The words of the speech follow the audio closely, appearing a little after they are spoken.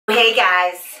Hey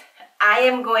guys, I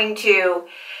am going to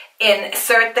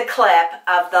insert the clip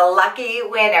of the lucky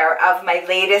winner of my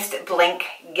latest Blinq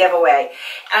giveaway.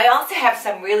 I also have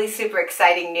some really super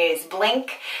exciting news.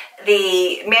 Blinq,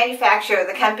 the manufacturer,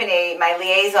 the company, my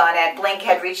liaison at Blinq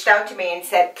had reached out to me and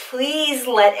said, please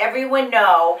let everyone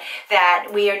know that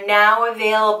we are now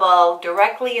available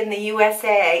directly in the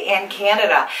USA and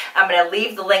Canada. I'm going to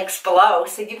leave the links below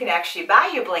so you can actually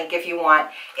buy your Blinq if you want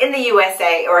in the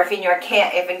USA, or if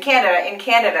in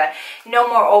Canada. No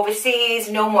more overseas,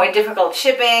 no more difficult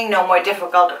shipping, no more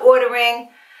difficult ordering.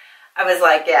 I was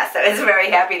like, yes, I was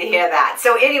very happy to hear that.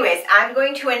 So anyways, I'm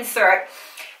going to insert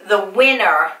the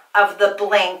winner of the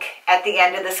Blinq at the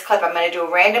end of this clip. I'm going to do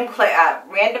a random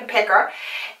picker,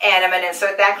 and I'm going to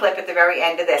insert that clip at the very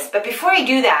end of this. But before I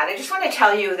do that, I just want to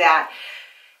tell you that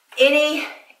any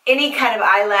kind of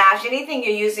eyelash, anything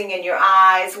you're using in your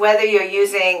eyes, whether you're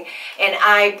using an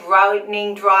eye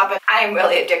brightening drop, I am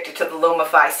really addicted to the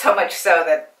Lumify, so much so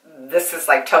that this is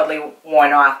like totally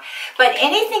worn off. But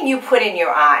anything you put in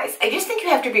your eyes, I just think you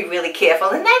have to be really careful,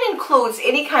 and that includes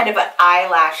any kind of an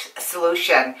eyelash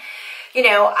solution. You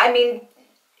know, I mean,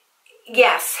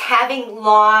 yes, having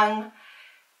long,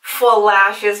 full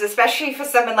lashes, especially for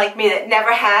someone like me that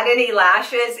never had any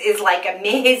lashes, is like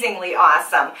amazingly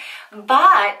awesome.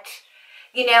 But,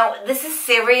 you know, this is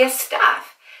serious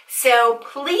stuff. So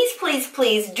please, please,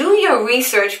 please do your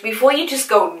research before you just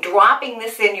go dropping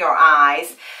this in your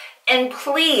eyes. And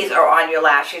please, or on your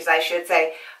lashes, I should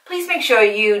say, please make sure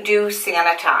you do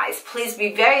sanitize. Please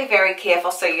be very, very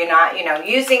careful so you're not, you know,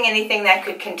 using anything that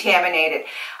could contaminate it.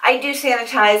 I do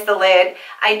sanitize the lid.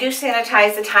 I do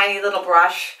sanitize the tiny little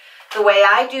brush. The way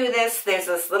I do this, there's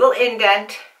this little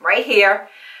indent right here.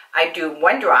 I do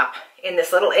one drop in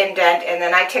this little indent, and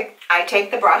then I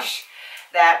take the brush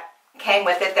that came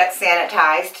with it that's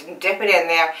sanitized and dip it in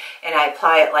there, and I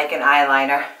apply it like an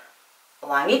eyeliner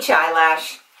along each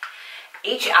eyelash,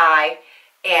 each eye.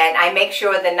 And I make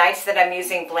sure the nights that I'm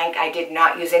using Blinq, I did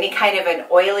not use any kind of an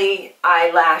oily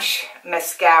eyelash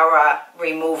mascara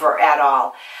remover at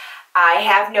all. I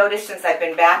have noticed since I've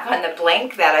been back on the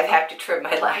Blinq that I've had to trim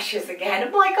my lashes again.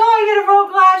 I'm like, oh, I got a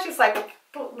rogue lash. It's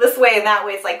like this way and that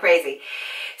way. It's like crazy.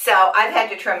 So I've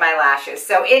had to trim my lashes.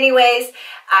 So anyways,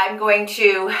 I'm going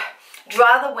to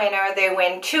draw the winner. They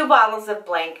win 2 bottles of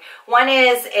Blinq. One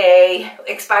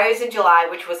expires in July,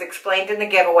 which was explained in the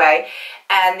giveaway,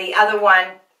 and the other one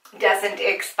doesn't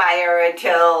expire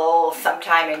until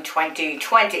sometime in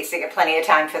 2020, so you get plenty of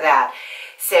time for that.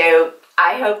 So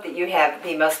I hope that you have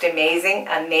the most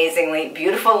amazingly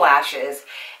beautiful lashes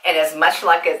and as much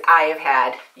luck as I have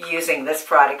had using this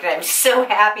product. And I'm so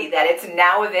happy that it's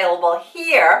now available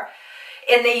here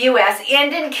in the US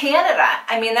and in Canada.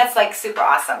 I mean, that's like super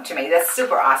awesome to me. That's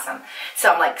super awesome.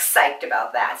 So I'm like psyched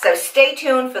about that. So stay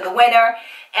tuned for the winner,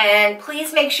 and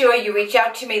please make sure you reach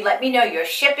out to me. Let me know your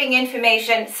shipping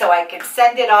information so I can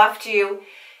send it off to you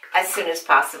as soon as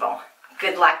possible.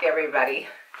 Good luck, everybody.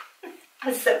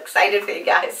 I'm so excited for you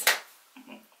guys.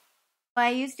 I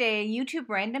used a YouTube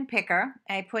random picker.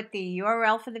 I put the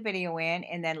URL for the video in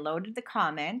and then loaded the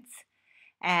comments.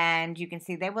 And you can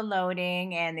see they were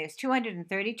loading, and there's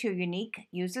 232 unique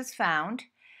users found.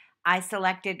 I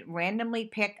selected randomly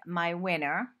pick my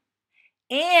winner.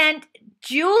 And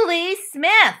Julie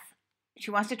Smith,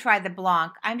 she wants to try the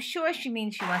Blanc. I'm sure she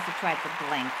means she wants to try the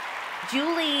Blinq.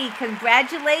 Julie,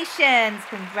 congratulations,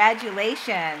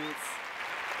 congratulations.